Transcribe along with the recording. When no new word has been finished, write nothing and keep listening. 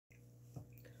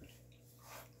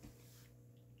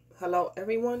Hello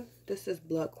everyone, this is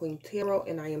Blood Queen Tarot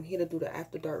and I am here to do the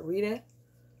After Dark reading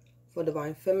for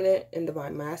Divine Feminine and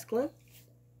Divine Masculine.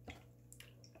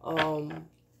 I'm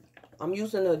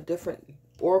using a different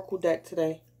oracle deck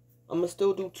today. I'm going to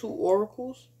still do 2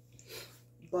 oracles,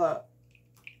 but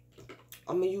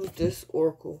I'm going to use this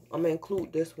oracle. I'm going to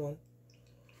include this one.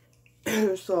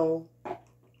 So,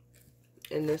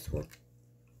 in this one.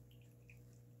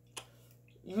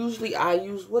 Usually I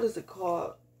use, what is it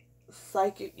called?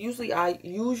 Psychic. Usually I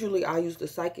use the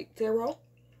Psychic Tarot,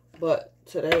 but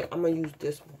today I'm going to use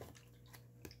this one.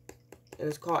 And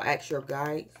it's called Ask Your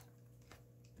Guides.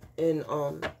 And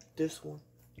this one.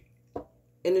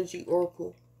 Energy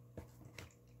Oracle.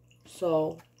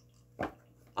 So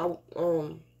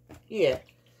yeah.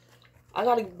 I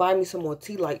gotta buy me some more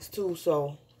tea lights too,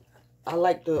 so I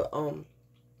like to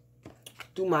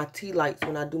do my tea lights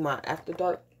when I do my After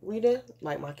Dark reading,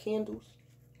 like my candles.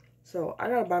 So I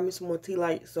gotta buy me some more tea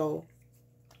lights. So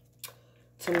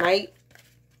tonight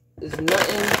is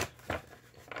nothing,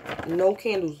 no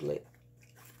candles lit.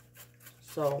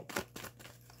 So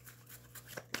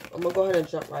I'm gonna go ahead and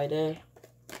jump right in.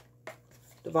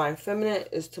 Divine Feminine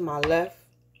is to my left.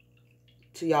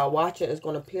 To y'all watching, it's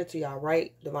gonna appear to y'all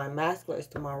right. Divine Masculine is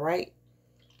to my right.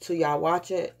 To y'all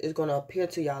watching, it's gonna appear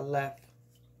to y'all left.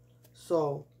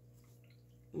 So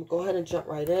I'm gonna go ahead and jump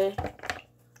right in.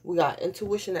 We got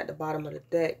intuition at the bottom of the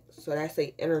deck. So that's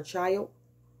a inner child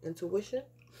intuition.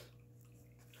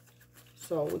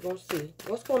 So we're going to see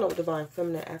what's going on with Divine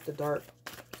Feminine After Dark.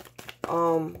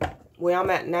 Where I'm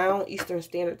at now, Eastern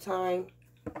Standard Time,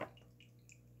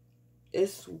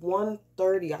 it's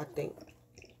 1:30, I think.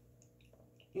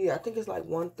 Yeah, I think it's like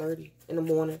 1:30 in the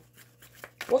morning.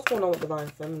 What's going on with Divine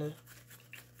Feminine?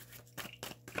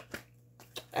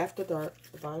 After Dark,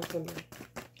 Divine Feminine.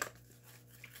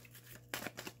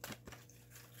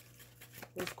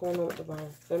 What's going on with Divine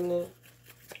Feminine?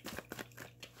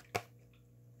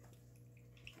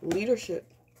 Leadership.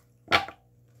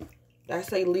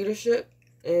 That's a leadership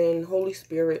and Holy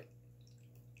Spirit.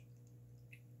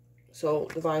 So,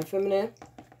 Divine Feminine.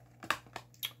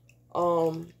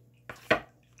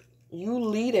 You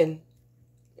leading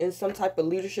in some type of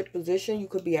leadership position. You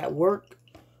could be at work,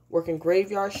 working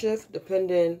graveyard shift,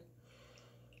 depending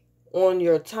on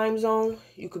your time zone.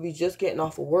 You could be just getting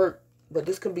off of work. But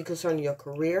this could be concerning your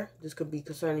career. This could be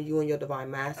concerning you and your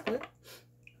Divine Masculine.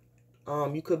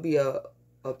 You could be a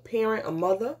parent, a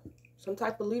mother, some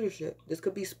type of leadership. This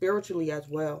could be spiritually as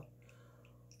well.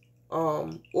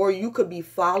 Or you could be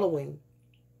following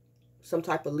some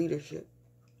type of leadership.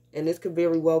 And this could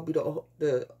very well be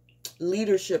the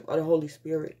leadership of the Holy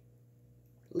Spirit.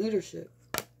 Leadership.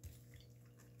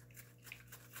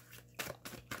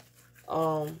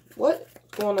 What's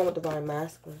going on with Divine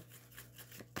Masculine?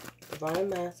 Divine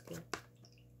Masculine.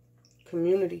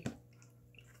 Community.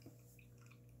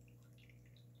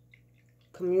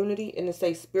 Community, and it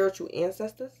says spiritual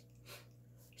ancestors.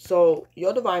 So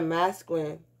your Divine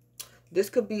Masculine,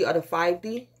 this could be of the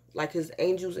 5D, like his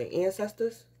angels and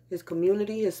ancestors, his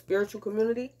community, his spiritual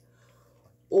community,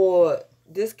 or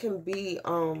this can be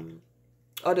of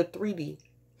the 3D.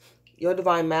 Your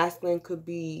Divine Masculine could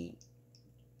be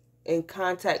in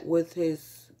contact with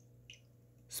his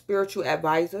spiritual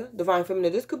advisor. Divine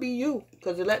Feminine, this could be you,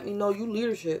 because it let me know you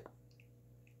leadership.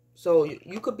 So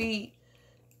you could be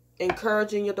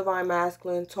encouraging your Divine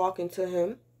Masculine, talking to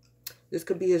him. This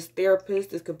could be his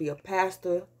therapist. This could be a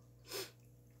pastor.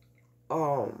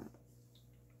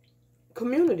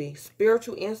 Community,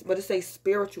 spiritual ancestors, but it says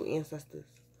spiritual ancestors.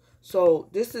 So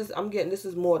this is, I'm getting, this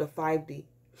is more the 5D.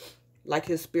 Like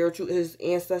his spiritual, his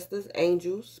ancestors,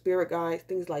 angels, spirit guides,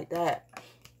 things like that.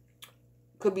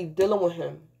 Could be dealing with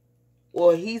him.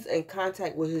 Or he's in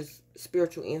contact with his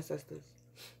spiritual ancestors.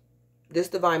 This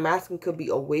Divine Masculine could be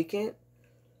awakened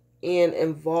and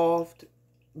involved,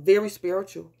 very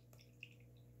spiritual.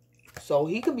 So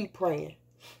he could be praying.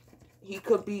 He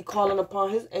could be calling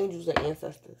upon his angels and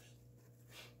ancestors.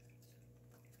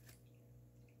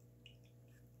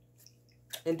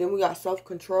 And then we got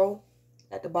self-control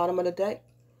at the bottom of the deck.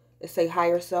 It say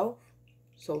higher self.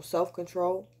 So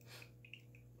self-control.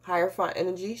 Hierophant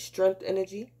energy, strength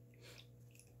energy.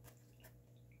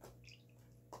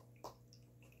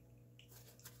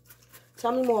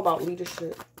 Tell me more about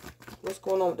leadership. What's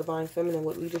going on with Divine Feminine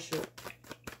with leadership?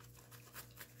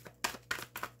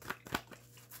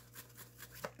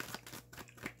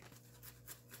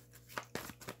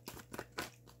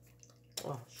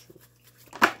 Oh, shoot.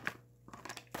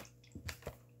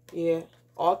 Yeah,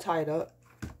 all tied up.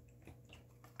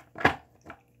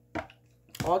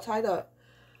 All tied up.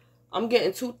 I'm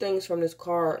getting 2 things from this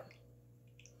card.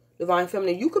 Divine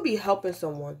Feminine, you could be helping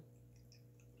someone.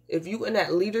 If you in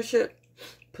that leadership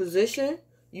position,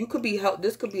 you could be helped.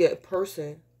 This could be a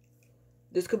person.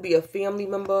 This could be a family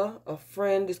member, a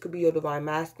friend. This could be your divine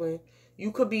masculine.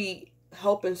 You could be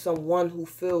helping someone who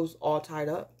feels all tied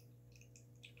up.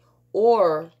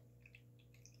 Or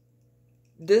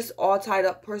this all tied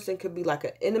up person could be like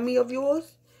an enemy of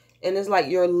yours. And it's like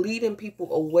you're leading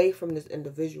people away from this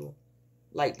individual.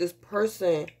 Like this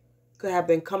person could have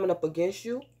been coming up against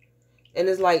you. And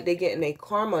it's like they getting their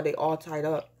karma. They all tied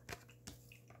up.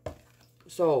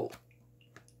 So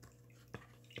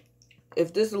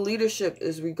if this leadership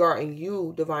is regarding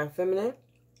you, divine feminine,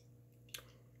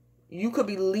 you could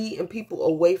be leading people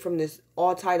away from this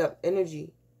all tied up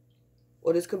energy.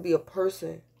 Or this could be a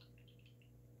person.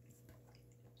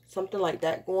 Something like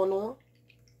that going on.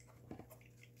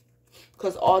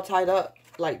 Because all tied up,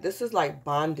 like this is like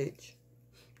bondage.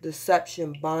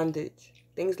 Deception, bondage.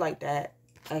 Things like that.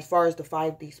 As far as the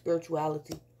 5D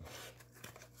spirituality.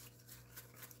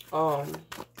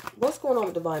 What's going on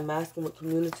with divine masculine with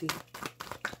community?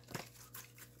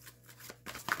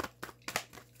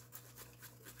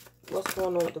 What's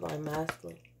going on with divine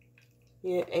masculine?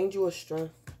 Yeah, angel of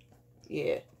strength.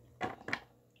 Yeah.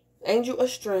 Angel of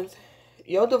strength.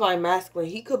 Your divine masculine,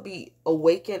 he could be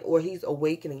awakened or he's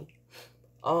awakening.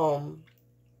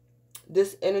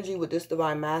 This energy with this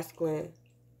divine masculine,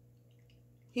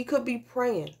 he could be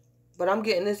praying. But I'm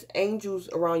getting this angels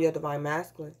around your divine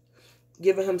masculine,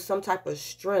 giving him some type of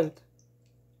strength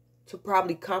to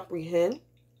probably comprehend,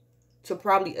 to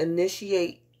probably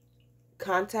initiate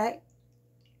contact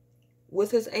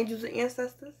with his angels and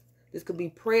ancestors. This could be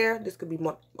prayer. This could be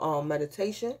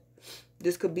meditation.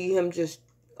 This could be him just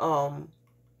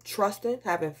trusting,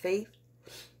 having faith.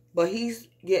 But he's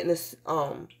getting this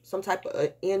some type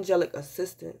of angelic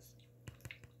assistance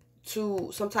to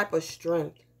some type of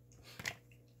strength.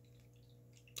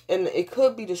 And it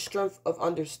could be the strength of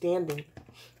understanding.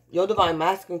 Your divine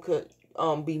masculine could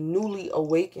be newly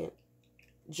awakened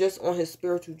just on his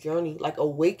spiritual journey. Like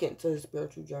awakened to his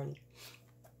spiritual journey.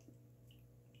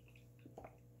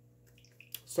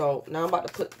 So now I'm about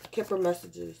to put Kipper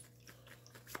messages.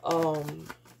 What's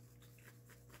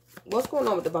going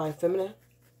on with divine feminine?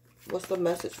 What's the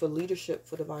message for leadership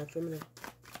for divine feminine?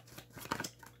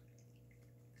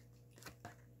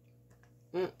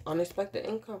 Unexpected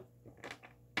income.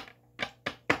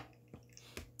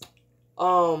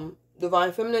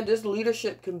 Divine feminine, this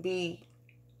leadership can be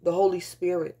the Holy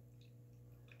Spirit.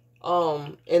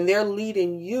 And they're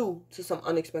leading you to some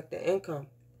unexpected income.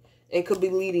 And could be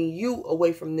leading you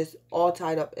away from this all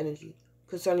tied up energy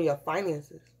concerning your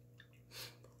finances.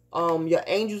 Your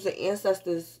angels and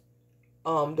ancestors,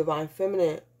 divine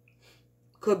feminine,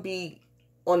 could be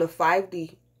on a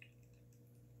 5D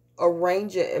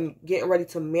arranging and getting ready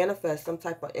to manifest some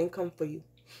type of income for you.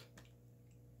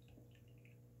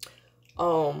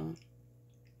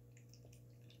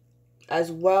 As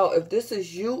well, if this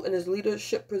is you in this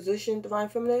leadership position, divine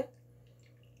feminine,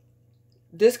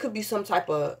 this could be some type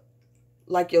of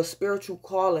like your spiritual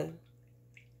calling.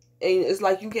 And it's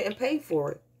like you getting paid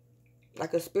for it.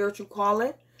 Like a spiritual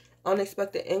calling,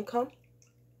 unexpected income.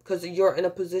 Because you're in a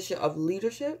position of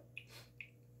leadership.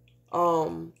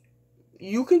 You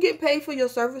can get paid for your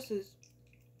services.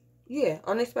 Yeah,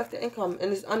 unexpected income.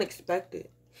 And it's unexpected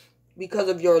because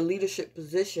of your leadership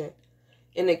position.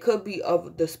 And it could be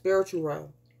of the spiritual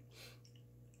realm.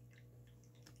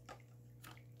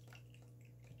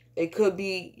 It could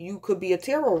be, you could be a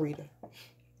tarot reader.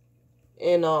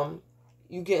 And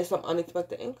you getting some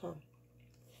unexpected income.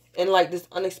 And like this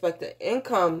unexpected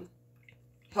income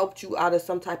helped you out of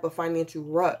some type of financial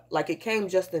rut. Like it came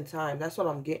just in time. That's what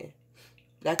I'm getting.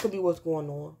 That could be what's going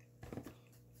on.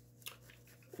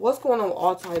 What's going on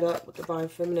all tied up with divine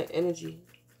feminine energy?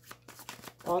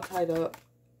 All tied up.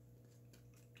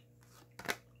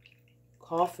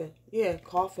 Coffin. Yeah,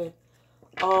 coffin.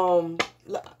 I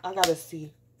gotta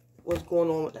see what's going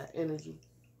on with that energy.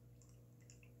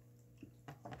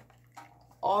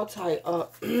 All tied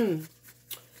up.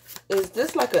 Is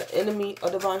this like an enemy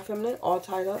of divine feminine? All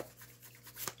tied up?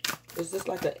 Is this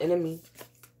like an enemy?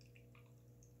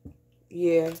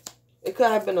 Yeah. It could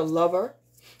have been a lover.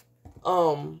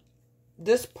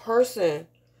 This person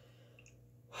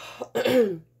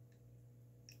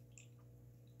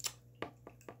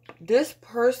this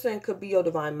person could be your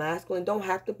divine masculine. Don't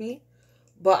have to be.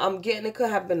 But I'm getting it could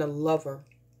have been a lover.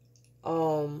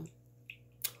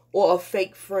 Or a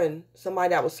fake friend. Somebody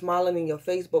that was smiling in your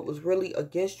face but was really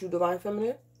against you, divine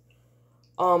feminine.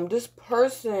 This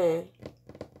person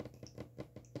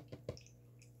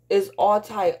is all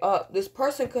tied up. This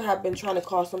person could have been trying to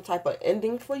cause some type of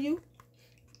ending for you.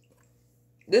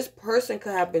 This person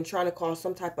could have been trying to cause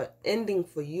some type of ending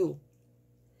for you.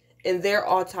 And they're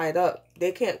all tied up.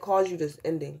 They can't cause you this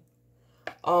ending.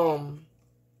 Or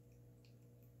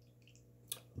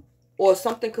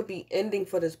something could be ending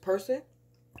for this person.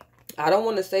 I don't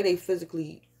want to say they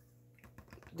physically,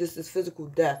 this is physical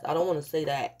death. I don't want to say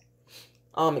that.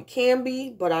 It can be,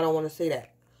 but I don't want to say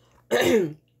that.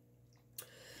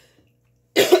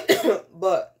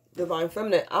 But Divine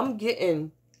Feminine, I'm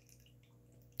getting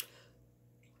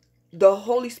the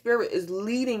Holy Spirit is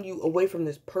leading you away from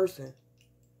this person.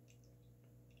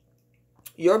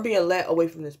 You're being led away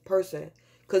from this person.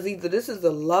 Because either this is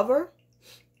a lover.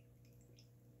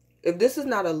 If this is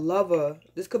not a lover,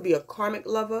 this could be a karmic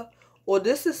lover. Or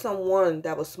this is someone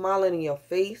that was smiling in your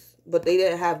face, but they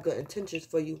didn't have good intentions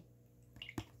for you.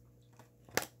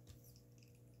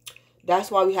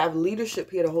 That's why we have leadership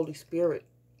here, the Holy Spirit.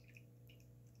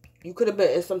 You could have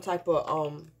been in some type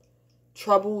of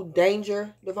trouble,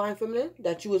 danger, Divine Feminine,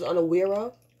 that you was unaware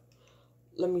of.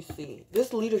 Let me see.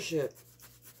 This leadership.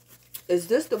 Is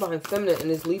this Divine Feminine in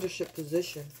this leadership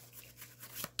position?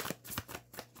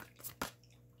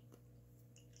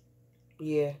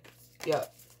 Yeah. Yeah.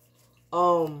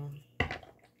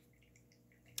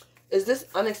 Is this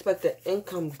unexpected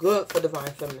income good for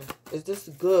Divine Feminine? Is this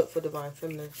good for Divine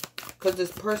Feminine? Because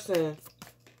this person,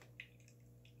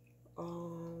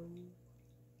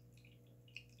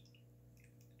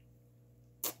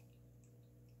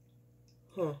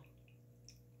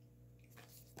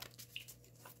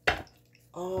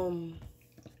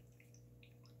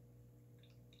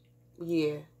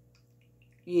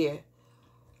 yeah.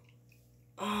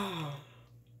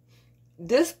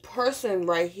 This person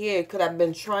right here could have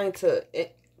been trying to,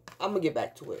 I'm going to get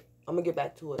back to it.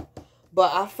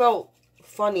 But I felt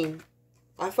funny.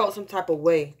 I felt some type of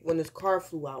way when this card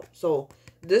flew out. So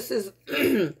this is,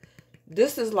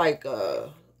 this is like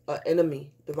a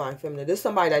enemy, Divine Feminine. This is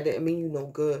somebody that didn't mean you no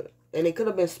good. And they could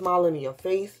have been smiling in your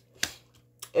face.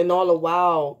 And all the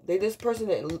while, this person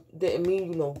didn't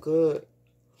mean you no good.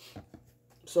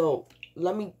 So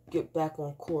let me get back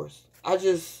on course.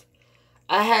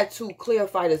 I had to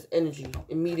clarify this energy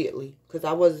immediately. Because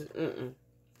I was,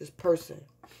 this person.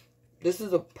 This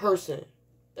is a person.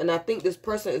 And I think this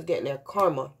person is getting their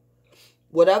karma.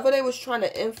 Whatever they was trying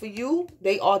to end for you,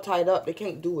 they all tied up. They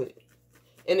can't do it.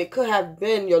 And it could have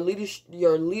been your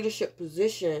leadership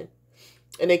position.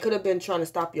 And they could have been trying to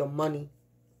stop your money.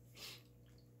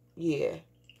 Yeah.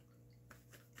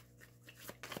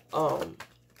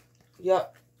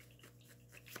 Yep.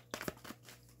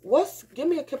 Give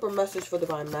me a Kipper message for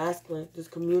Divine Masculine, this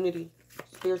community,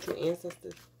 spiritual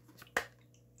ancestors.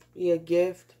 Yeah,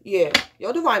 gift. Yeah,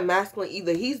 your Divine Masculine,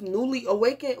 either he's newly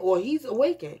awakened or he's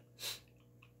awakened.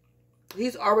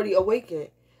 He's already awakened.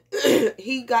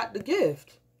 He got the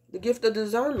gift of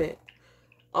discernment.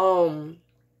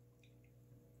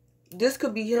 This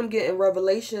could be him getting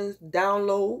revelations,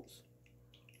 downloads.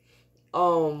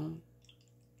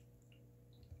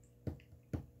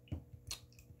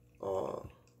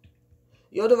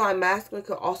 Your Divine Masculine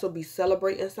could also be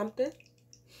celebrating something.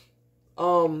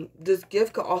 This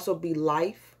gift could also be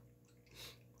life.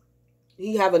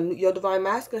 Your Divine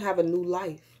Masculine have a new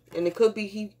life. And it could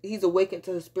be he's awakened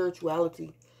to his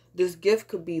spirituality. This gift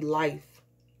could be life.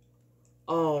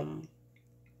 Or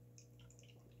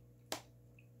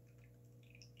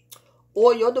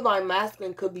your Divine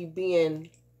Masculine could be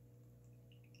being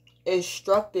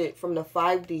instructed from the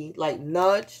 5D, like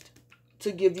nudged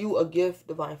to give you a gift,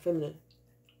 Divine Feminine.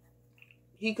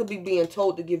 He could be being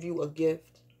told to give you a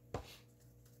gift.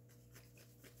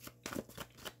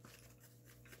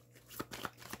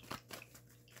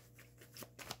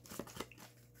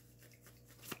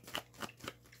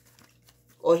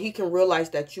 Or he can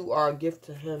realize that you are a gift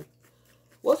to him.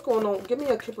 What's going on? Give me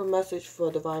a Kipper message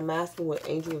for Divine Masculine with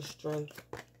Angel of Strength.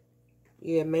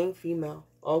 Yeah, main female.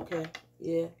 Okay.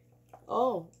 Yeah.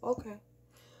 Oh, okay.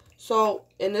 So,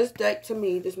 in this deck, to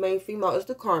me, this main female is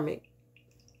the karmic.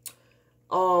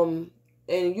 And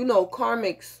you know,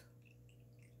 karmics,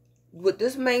 with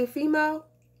this main female,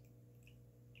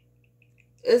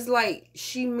 it's like,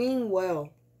 she mean well.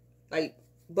 Like,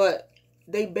 but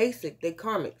they basic, they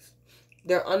karmics.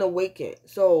 They're unawakened.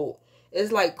 So,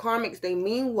 it's like karmics, they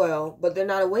mean well, but they're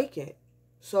not awakened.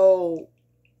 So,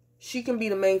 she can be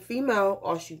the main female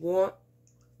all she want,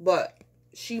 but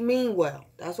she mean well.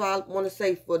 That's why I want to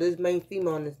say for this main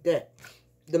female in this deck.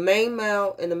 The main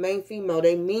male and the main female,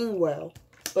 they mean well,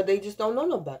 but they just don't know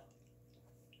no better.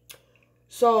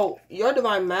 So, your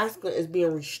Divine Masculine is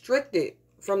being restricted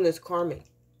from this karmic.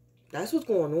 That's what's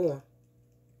going on.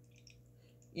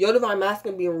 Your Divine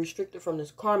Masculine being restricted from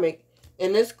this karmic.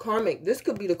 And this karmic, this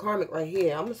could be the karmic right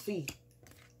here. I'm going to see.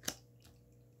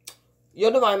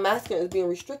 Your divine masculine is being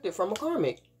restricted from a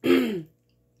karmic.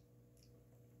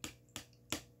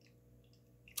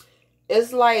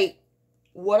 It's like,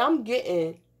 what I'm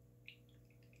getting,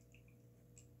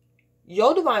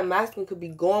 your divine masculine could be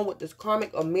going with this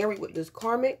karmic or married with this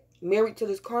karmic, married to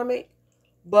this karmic,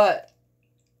 but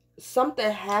something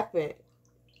happened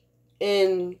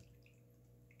and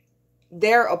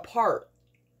they're apart.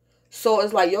 So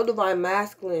it's like your divine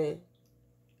masculine,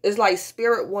 it's like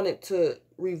spirit wanted to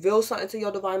reveal something to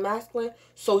your divine masculine,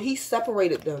 so he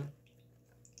separated them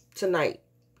tonight.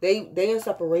 They in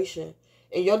separation.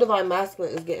 And your divine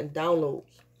masculine is getting downloads.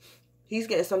 He's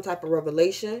getting some type of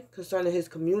revelation concerning his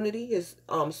community, his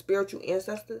spiritual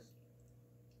ancestors.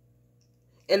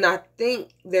 And I think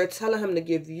they're telling him to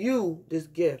give you this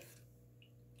gift.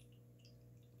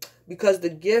 Because the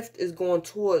gift is going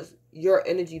towards your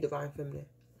energy, divine feminine.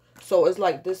 So it's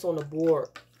like this on the board.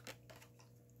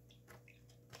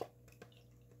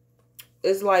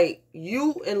 It's like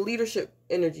you in leadership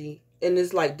energy. And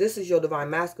it's like this is your divine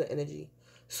masculine energy.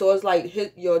 So it's like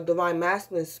your divine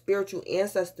masculine spiritual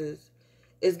ancestors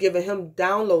is giving him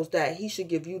downloads that he should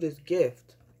give you this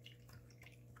gift.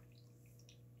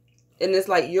 And it's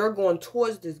like you're going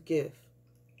towards this gift.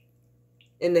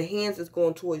 And the hands is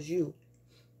going towards you.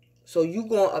 So you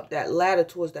going up that ladder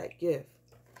towards that gift.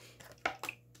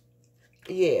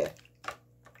 Yeah.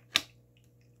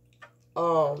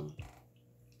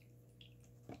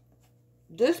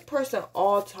 This person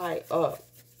all tied up.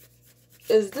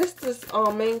 Is this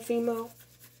main female?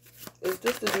 Is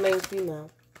this main female?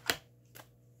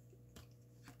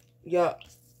 Yup.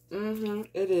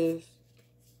 It is.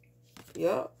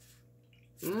 Yup.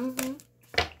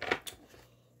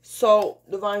 So,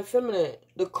 divine feminine,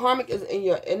 the karmic is in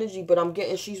your energy, but I'm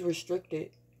getting she's restricted.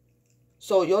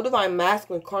 So, your divine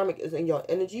masculine karmic is in your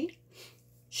energy.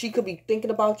 She could be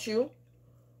thinking about you.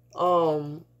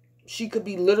 She could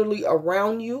be literally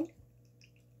around you.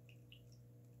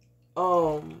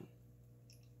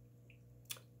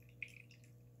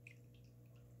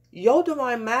 Your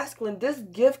divine masculine, this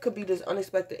gift could be this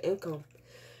unexpected income.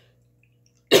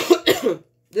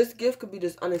 This gift could be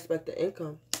this unexpected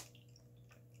income.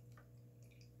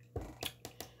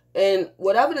 And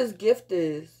whatever this gift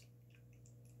is,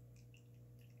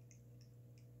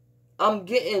 I'm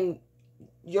getting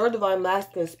your divine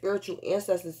masculine spiritual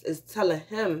ancestors is telling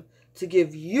him to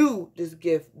give you this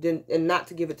gift and not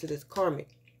to give it to this karmic.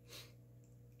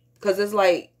 Because it's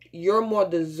like you're more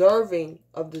deserving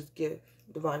of this gift,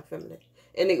 divine feminine.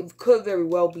 And it could very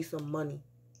well be some money.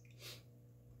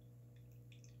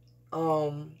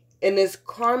 And this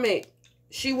karmic,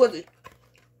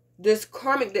 this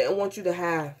karmic didn't want you to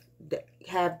have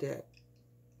that.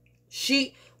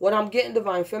 What I'm getting,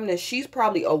 divine feminine, she's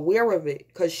probably aware of it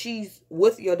because she's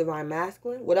with your divine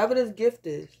masculine. Whatever this gift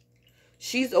is,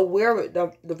 she's aware of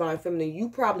it, divine feminine. You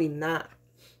probably not.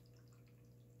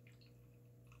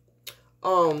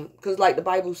 Because like the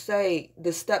Bible say,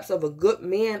 the steps of a good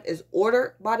man is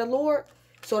ordered by the Lord.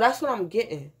 So that's what I'm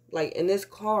getting. Like in this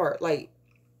card, like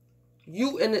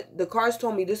you in the cards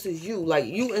told me this is you. Like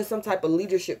you in some type of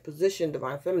leadership position,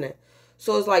 divine feminine.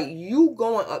 So it's like you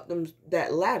going up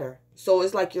that ladder. So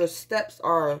it's like your steps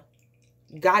are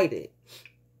guided.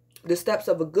 The steps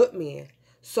of a good man.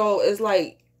 So it's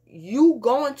like you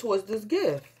going towards this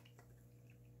gift.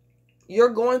 You're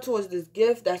going towards this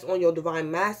gift that's on your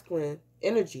divine masculine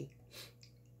energy.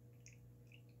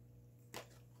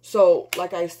 So,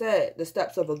 like I said, the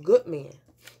steps of a good man,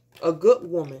 a good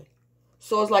woman.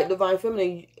 So it's like divine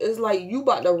feminine, it's like you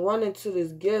about to run into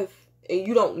this gift and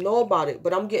you don't know about it,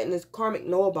 but I'm getting this karmic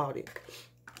know about it.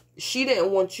 She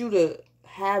didn't want you to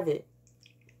have it.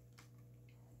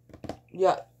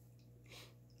 Yeah.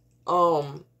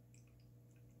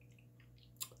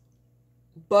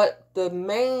 But the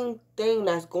main thing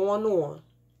that's going on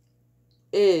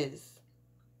is,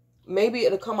 maybe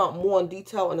it'll come out more in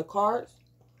detail in the cards.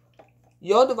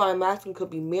 Your divine masculine could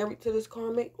be married to this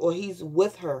karmic, or he's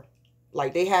with her.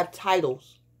 Like they have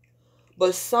titles.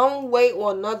 But some way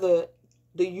or another,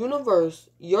 the universe,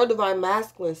 your divine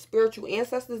masculine spiritual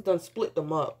ancestors done split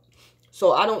them up.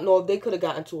 So I don't know if they could have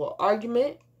gotten into an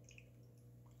argument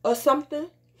or something.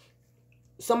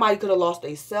 Somebody could have lost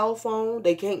their cell phone.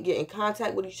 They can't get in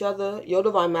contact with each other. Your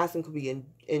divine masculine could be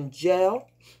in jail.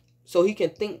 So he can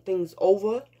think things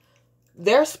over.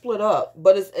 They're split up,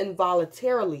 but it's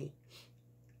involuntarily.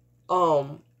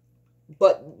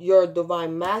 But your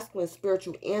divine masculine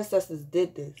spiritual ancestors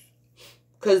did this.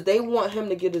 Because they want him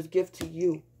to give his gift to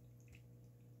you.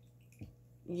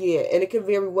 Yeah, and it could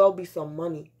very well be some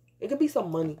money. It could be some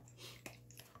money.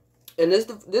 And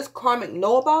this karmic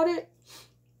know about it.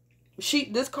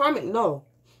 This karmic know.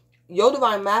 your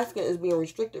divine masculine is being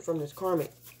restricted from this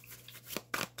karmic.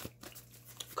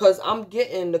 Because I'm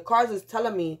getting, the cards is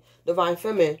telling me, divine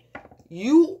feminine,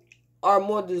 you are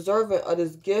more deserving of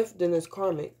this gift than this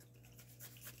karmic.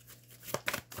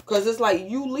 Because it's like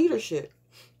you leadership.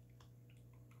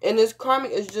 And this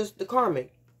karmic is just the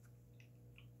karmic.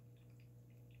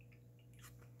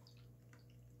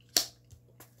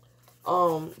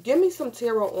 Give me some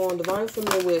tarot on divine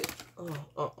feminine with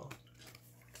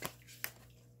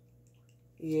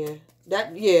yeah,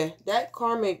 that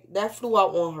karmic, that flew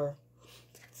out on her.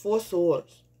 4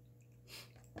 swords.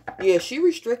 Yeah, she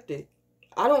restricted.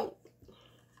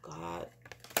 God.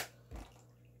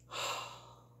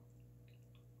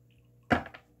 I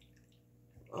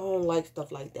don't like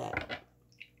stuff like that.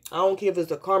 I don't care if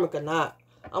it's a karmic or not.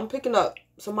 I'm picking up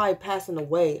somebody passing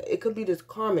away. It could be this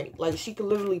karmic. Like, she could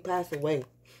literally pass away.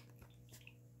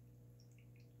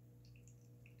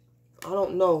 I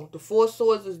don't know. The 4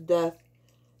 swords is death.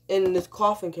 And this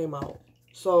coffin came out.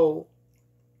 So,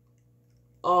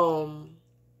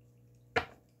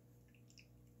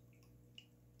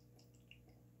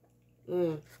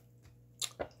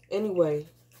 anyway,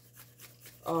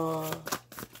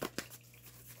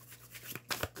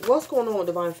 what's going on with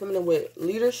divine feminine with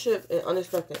leadership and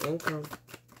unexpected income?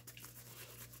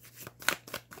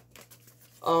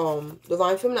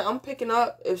 Divine feminine, I'm picking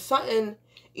up if something,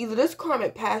 either this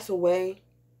karmic pass away.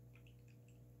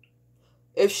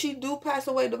 If she do pass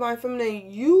away, divine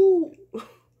feminine, you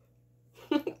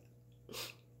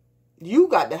you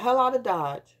got the hell out of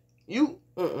Dodge. You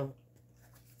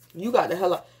got the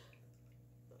hell out.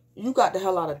 You got the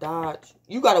hell out of Dodge.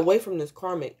 You got away from this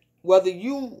karmic. Whether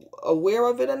you aware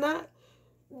of it or not,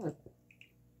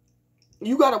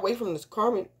 you got away from this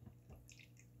karmic.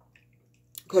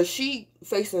 Because she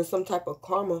facing some type of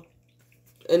karma.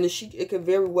 And it could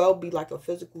very well be like a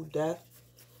physical death.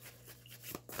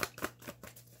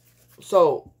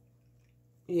 So,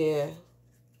 yeah.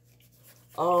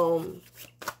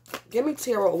 Give me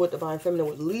tarot with divine feminine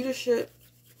with leadership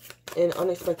and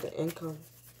unexpected income.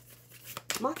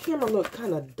 My camera look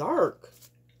kind of dark.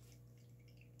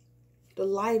 The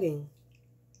lighting.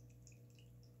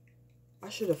 I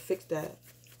should have fixed that.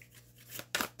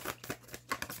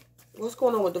 What's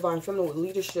going on with divine feminine with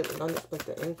leadership and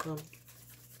unexpected income?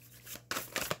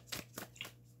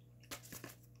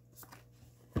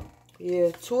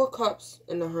 Yeah, 2 of Cups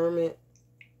and the Hermit.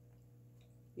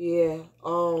 Yeah,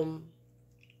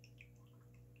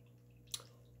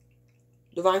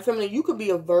 divine feminine, you could be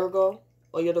a Virgo,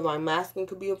 or your divine masculine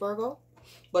could be a Virgo.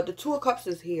 But the 2 of Cups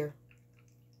is here.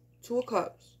 2 of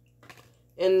Cups.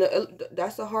 And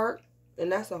that's a heart,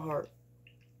 and that's a heart.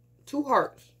 2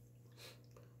 hearts.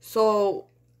 So,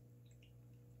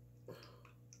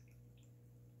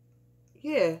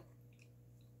 yeah.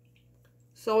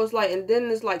 So it's like, and then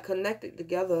it's like connected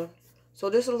together. So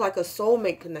this is like a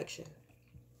soulmate connection.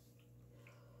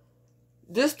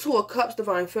 This 2 of Cups,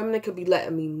 divine feminine, could be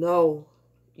letting me know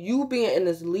you being in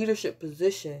this leadership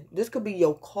position. This could be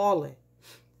your calling.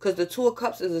 Because the 2 of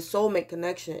Cups is a soulmate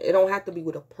connection. It don't have to be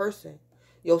with a person.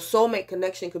 Your soulmate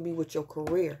connection could be with your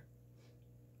career.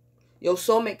 Your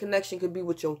soulmate connection could be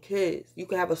with your kids. You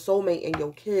can have a soulmate in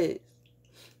your kids.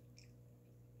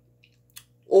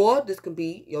 Or this could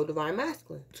be your divine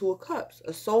masculine. 2 of Cups.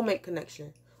 A soulmate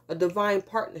connection. A divine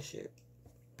partnership.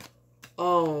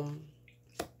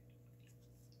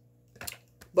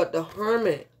 But the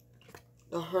Hermit.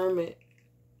 The Hermit.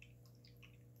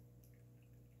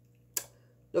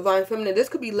 Divine feminine. This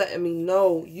could be letting me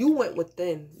know you went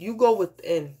within. You go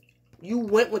within. You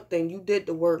went within. You did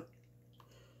the work.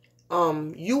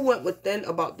 You went within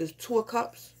about this 2 of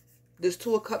Cups. This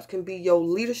 2 of Cups can be your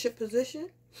leadership position.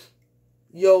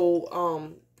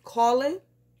 Your calling.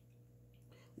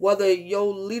 Whether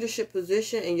your leadership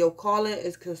position and your calling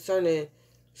is concerning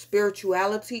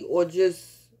spirituality or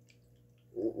just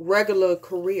regular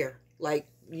career. Like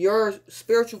your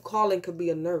spiritual calling could be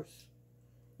a nurse.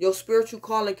 Your spiritual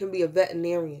calling can be a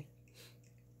veterinarian.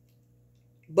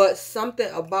 But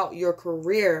something about your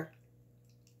career,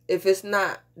 if it's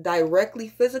not directly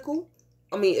physical,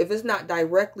 if it's not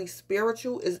directly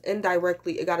spiritual, it's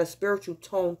indirectly, it got a spiritual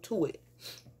tone to it.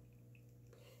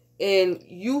 And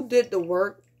you did the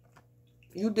work.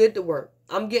 You did the work.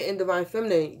 I'm getting divine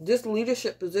feminine. This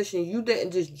leadership position, you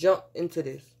didn't just jump into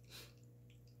this.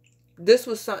 This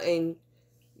was something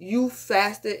you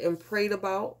fasted and prayed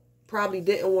about, probably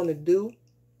didn't want to do.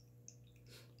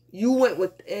 You went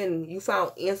within. You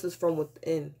found answers from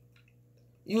within.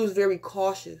 You was very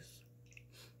cautious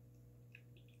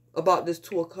about this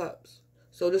 2 of Cups.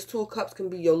 So this 2 of Cups can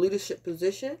be your leadership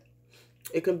position.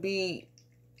 It can be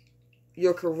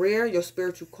your career, your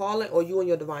spiritual calling, or you and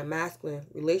your divine masculine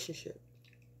relationship.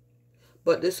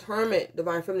 But this Hermit,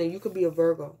 divine feminine, you could be a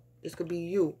Virgo. This could be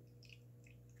you.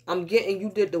 I'm getting you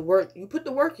did the work. You put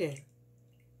the work in.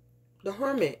 The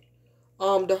Hermit.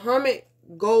 The Hermit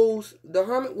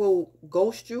will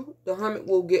ghost you. The Hermit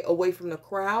will get away from the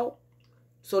crowd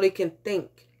so they can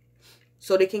think.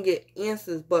 So they can get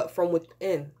answers, but from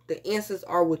within. The answers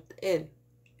are within.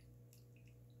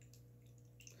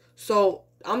 So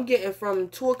I'm getting from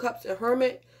Two of Cups and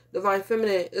Hermit, divine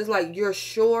feminine, is like you're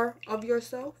sure of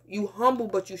yourself. You humble,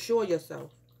 but you sure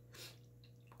yourself.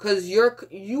 Because your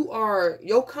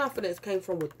confidence came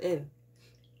from within.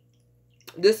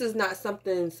 This is not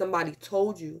something somebody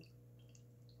told you.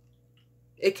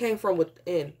 It came from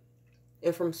within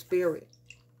and from spirit.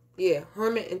 Yeah,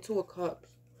 Hermit and Two of Cups.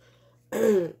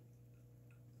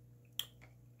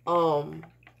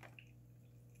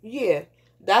 Yeah,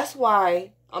 that's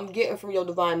why I'm getting from your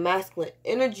divine masculine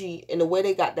energy and the way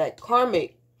they got that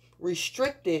karmic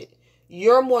restricted.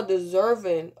 You're more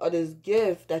deserving of this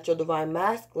gift that your divine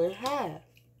masculine has.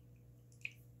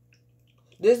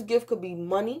 This gift could be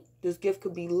money. This gift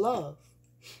could be love.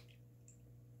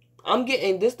 I'm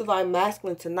getting this divine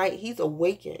masculine tonight. He's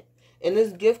awakened. And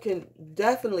this gift can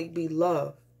definitely be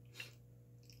love.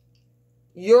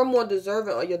 You're more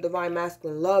deserving of your divine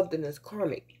masculine love than this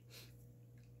karmic.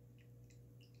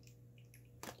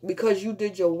 Because you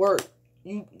did your work.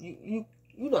 You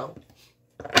know.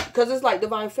 Because it's like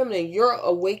divine feminine. You're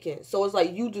awakened. So it's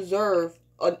like you deserve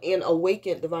an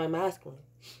awakened divine masculine.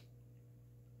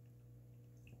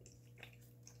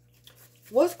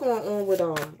 What's going on with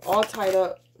all tied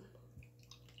up?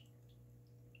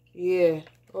 Yeah.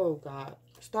 Oh God.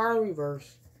 Star in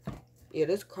reverse. Yeah,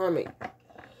 this karmic.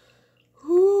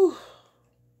 Whew.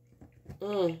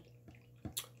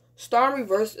 Star in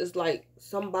reverse is like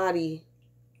somebody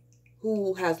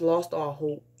who has lost all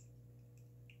hope.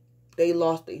 They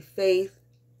lost their faith.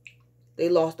 They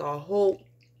lost all hope.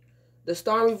 The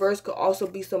star in reverse could also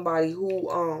be somebody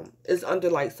who is under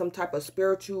like some type of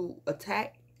spiritual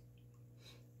attack.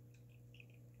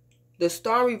 The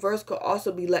star in reverse could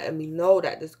also be letting me know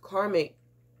that this karmic,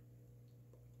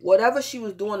 whatever she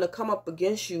was doing to come up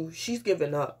against you, she's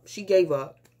giving up. She gave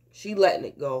up. She letting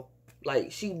it go.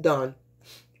 Like, she done.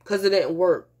 Because it didn't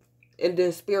work. And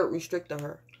then spirit restricting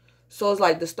her. So it's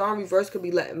like the star in reverse could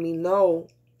be letting me know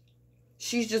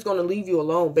she's just going to leave you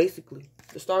alone, basically.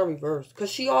 The star in reverse. Because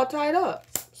she all tied up.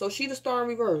 So she the star in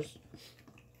reverse.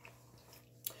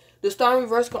 The star in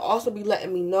reverse could also be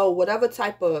letting me know whatever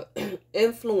type of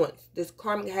influence this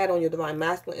karmic had on your divine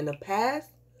masculine in the past,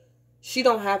 she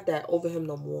don't have that over him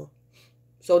no more.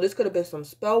 So this could have been some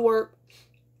spell work,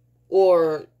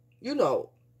 or, you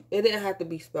know, it didn't have to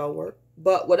be spell work.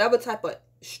 But whatever type of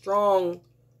strong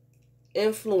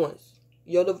influence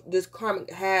this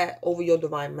karmic had over your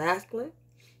divine masculine,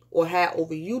 or had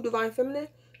over you, divine feminine,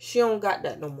 she don't got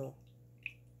that no more.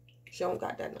 She don't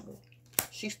got that no more.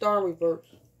 She's star in reverse.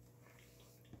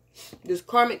 This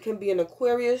karmic can be an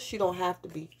Aquarius. She don't have to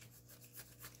be.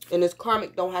 And this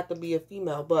karmic don't have to be a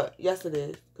female. But yes, it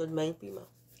is. Because main female.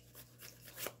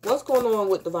 What's going on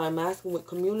with divine masculine with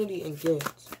community and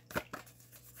gifts?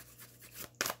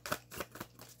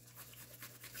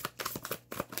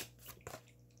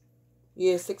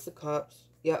 Yeah, Six of Cups.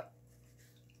 Yep.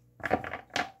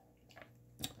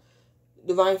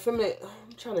 Divine feminine.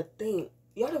 I'm trying to think.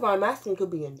 Your divine masculine could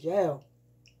be in jail.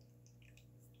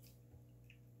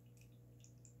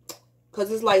 Because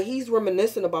it's like he's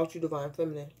reminiscing about you, divine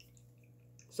feminine.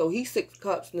 So he's Six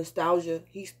Cups, nostalgia.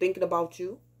 He's thinking about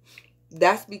you.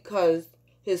 That's because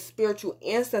his spiritual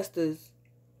ancestors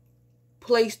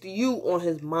placed you on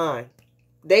his mind.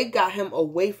 They got him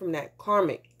away from that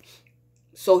karmic.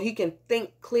 So he can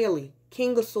think clearly.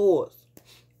 King of Swords.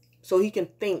 So he can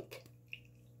think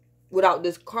without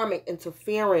this karmic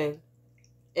interfering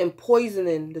and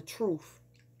poisoning the truth.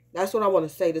 That's what I want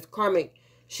to say. This karmic,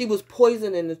 she was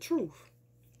poisoning the truth.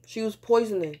 She was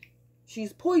poisoning.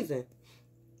 She's poison.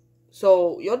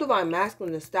 So your divine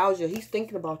masculine nostalgia, he's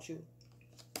thinking about you.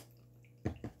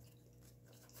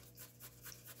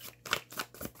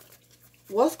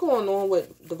 What's going on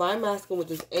with divine masculine with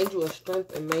this angel of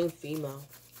strength and main female?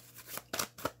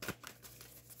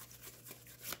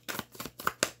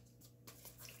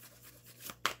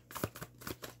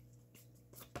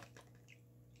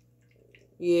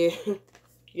 Yeah.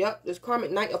 Yep, this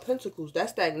karmic Knight of Pentacles.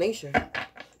 That's stagnation.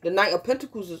 The Knight of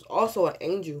Pentacles is also an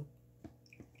angel.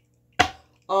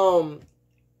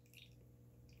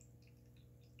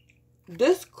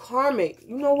 This karmic,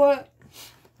 you know what?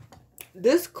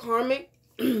 This karmic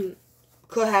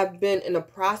could have been in the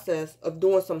process of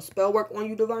doing some spell work on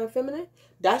you, Divine Feminine.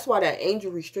 That's why that angel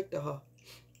restricted her.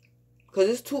 Because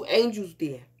there's 2 angels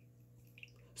there.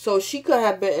 So she could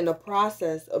have been in the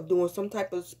process of doing some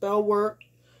type of spell work,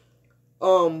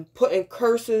 putting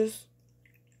curses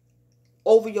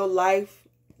over your life.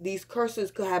 These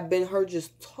curses could have been her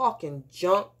just talking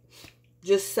junk,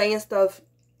 just saying stuff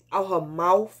out her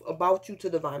mouth about you to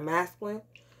Divine Masculine.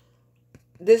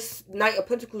 This Knight of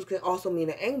Pentacles can also mean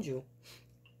an angel.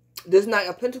 This Knight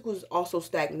of Pentacles is also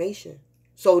stagnation.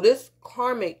 So this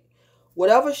karmic,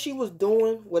 whatever she was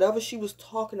doing, whatever she was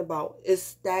talking about, is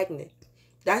stagnant.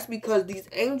 That's because these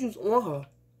angels on her.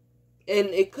 And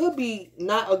it could be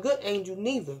not a good angel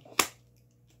neither.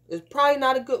 It's probably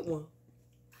not a good one.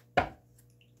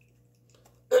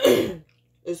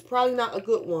 It's probably not a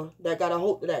good one that got a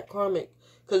hold of that karmic.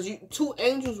 Because 2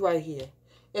 angels right here.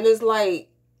 And it's like,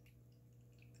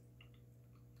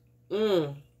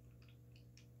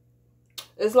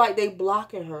 it's like they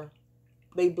blocking her.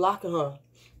 They blocking her.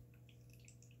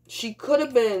 She could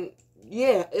have been,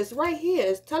 yeah, it's right here.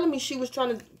 It's telling me she was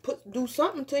trying to do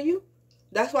something to you.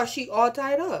 That's why she all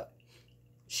tied up.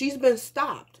 She's been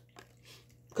stopped.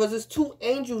 Because there's 2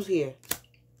 angels here.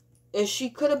 And she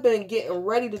could have been getting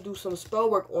ready to do some spell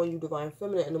work on you, Divine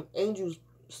Feminine. And them angels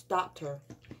stopped her.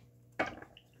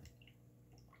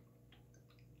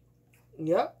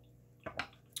 Yep.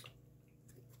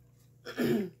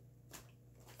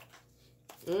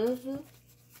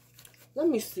 Let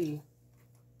me see.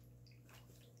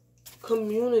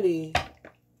 Community.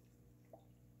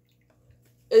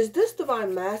 Is this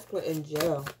Divine Masculine in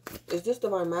jail? Is this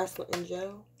Divine Masculine in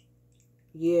jail?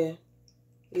 Yeah.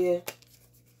 Yeah.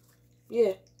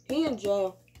 Yeah. He in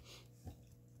jail.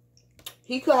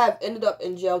 He could have ended up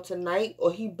in jail tonight,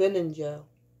 or he been in jail.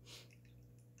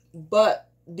 But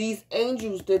these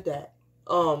angels did that.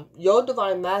 Your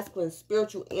Divine Masculine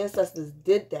spiritual ancestors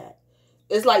did that.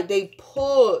 It's like they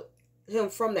pulled him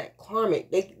from that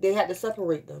karmic. They had to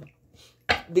separate them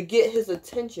to get his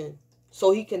attention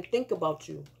so he can think about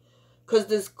you. Because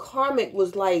this karmic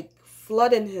was like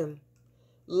flooding him,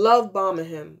 love bombing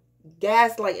him,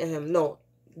 gaslighting him. No,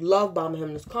 love bombing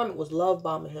him. This karmic was love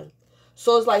bombing him.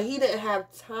 So it's like he didn't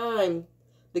have time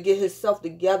to get himself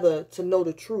together to know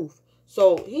the truth.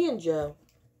 So he in jail.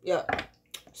 Yeah.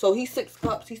 So he's 6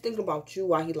 cups. He's thinking about you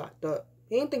while he locked up.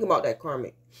 He ain't thinking about that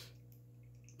karmic.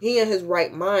 He in his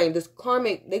right mind. This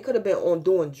karmic, they could have been on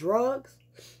doing drugs,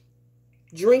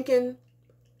 drinking,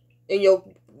 and your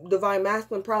Divine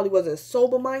Masculine probably wasn't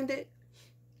sober-minded.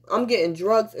 I'm getting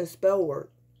drugs and spell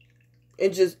work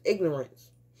and just ignorance.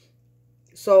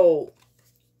 So,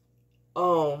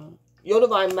 your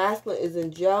Divine Masculine is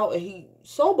in jail and he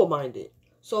sober-minded.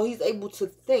 So he's able to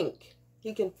think.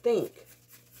 He can think.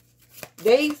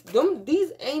 These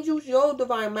angels, your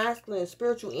Divine Masculine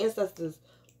spiritual ancestors,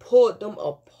 pulled them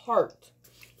apart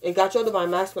and got your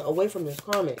Divine Masculine away from this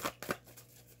karmic.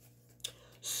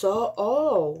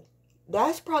 So,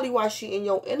 that's probably why she in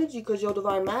your energy, because your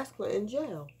Divine Masculine in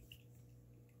jail.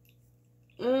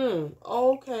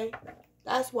 Okay.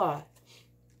 That's why.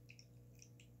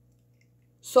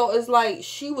 So, it's like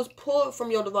she was pulled from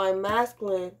your Divine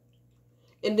Masculine,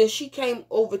 and then she came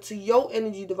over to your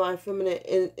energy, Divine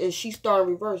Feminine, and she started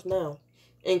reverse now.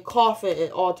 And coughing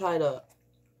and all tied up.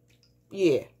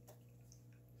 Yeah.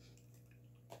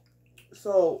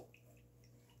 So,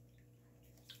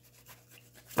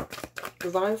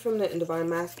 Divine Feminine and Divine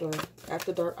Masculine,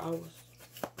 after dark hours.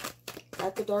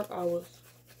 After dark hours.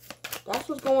 That's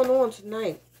what's going on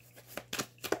tonight.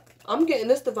 I'm getting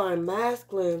this Divine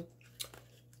Masculine.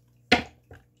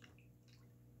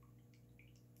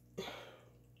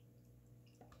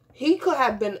 He could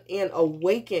have been an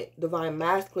awakened Divine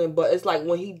Masculine, but it's like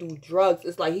when he do drugs,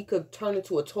 it's like he could turn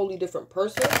into a totally different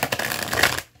person.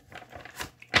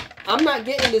 I'm not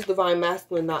getting this Divine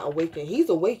Masculine not awakened. He's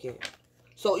awakened.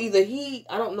 So either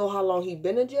I don't know how long he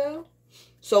been in jail.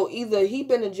 So either he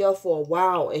been in jail for a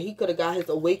while and he could have got his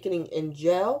awakening in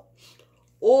jail.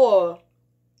 Or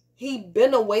he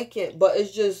been awakened, but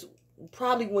it's just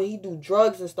probably when he do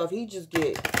drugs and stuff, he just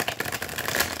get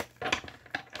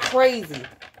crazy.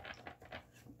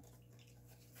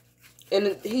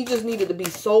 And he just needed to be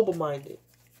sober-minded.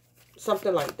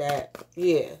 Something like that.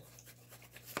 Yeah.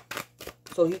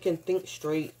 So he can think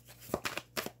straight.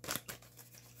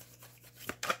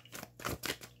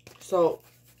 So,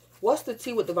 what's the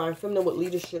tea with Divine Feminine with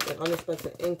leadership and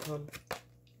unexpected income?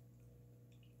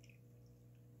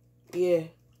 Yeah.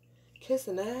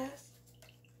 Kissing ass?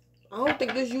 I don't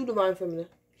think this you, Divine Feminine.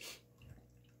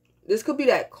 This could be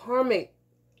that karmic.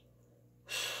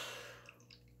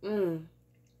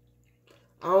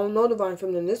 I don't know, Divine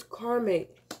Feminine. This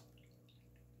karmic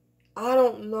I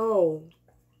don't know.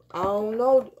 I don't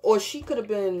know. Or she could have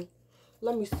been,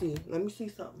 let me see. Let me see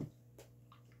something.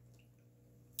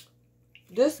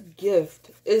 This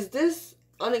gift, is this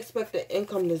unexpected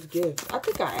income, this gift? I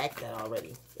think I asked that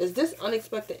already. Is this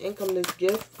unexpected income, this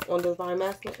gift on Divine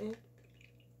Masculine end?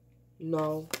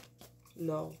 No.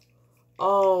 No.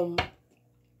 I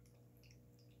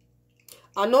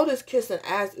know this kissing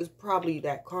ass is probably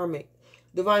that karmic.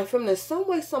 Divine Feminine, some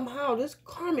way, somehow, this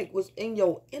karmic was in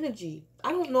your energy.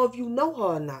 I don't know if you know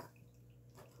her or not.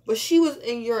 But she was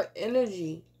in your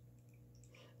energy.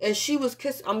 And she was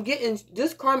kissing. I'm getting,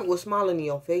 this karmic was smiling in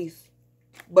your face.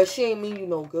 But she ain't mean you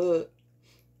no good.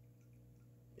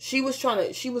 She was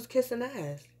kissing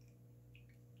ass.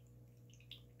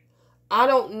 I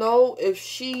don't know if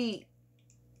she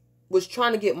was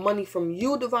trying to get money from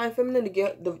you, Divine Feminine, to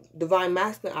get the Divine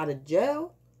Masculine out of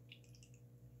jail.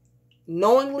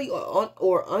 Knowingly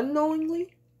or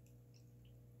unknowingly.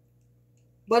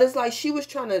 But it's like she was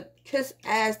trying to kiss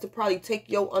ass to probably take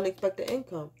your unexpected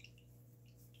income.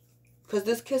 Because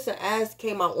this kissing ass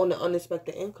came out on the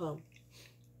unexpected income.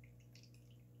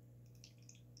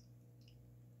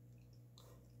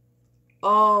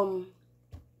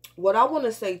 What I want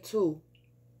to say too,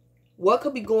 what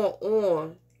could be going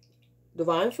on,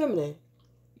 Divine Feminine,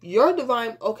 your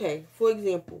divine, okay, for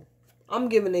example, I'm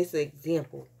giving this an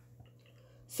example.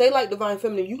 Say like Divine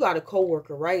Feminine, you got a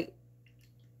coworker, right?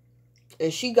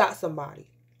 And she got somebody.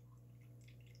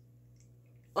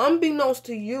 Unbeknownst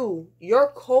to you,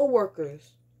 your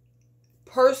coworker's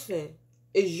person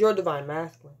is your Divine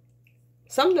Masculine.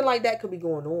 Something like that could be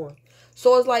going on.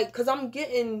 So it's like, because I'm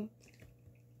getting,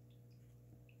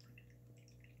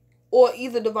 or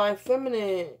either Divine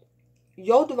Feminine,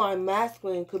 your Divine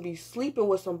Masculine could be sleeping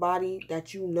with somebody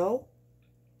that you know.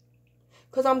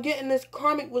 Because I'm getting this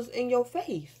karmic was in your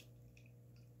face.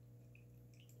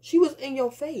 She was in your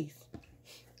face.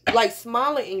 Like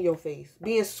smiling in your face.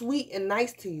 Being sweet and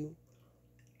nice to you.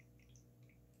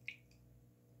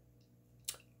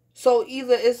 So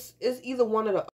either it's either one of the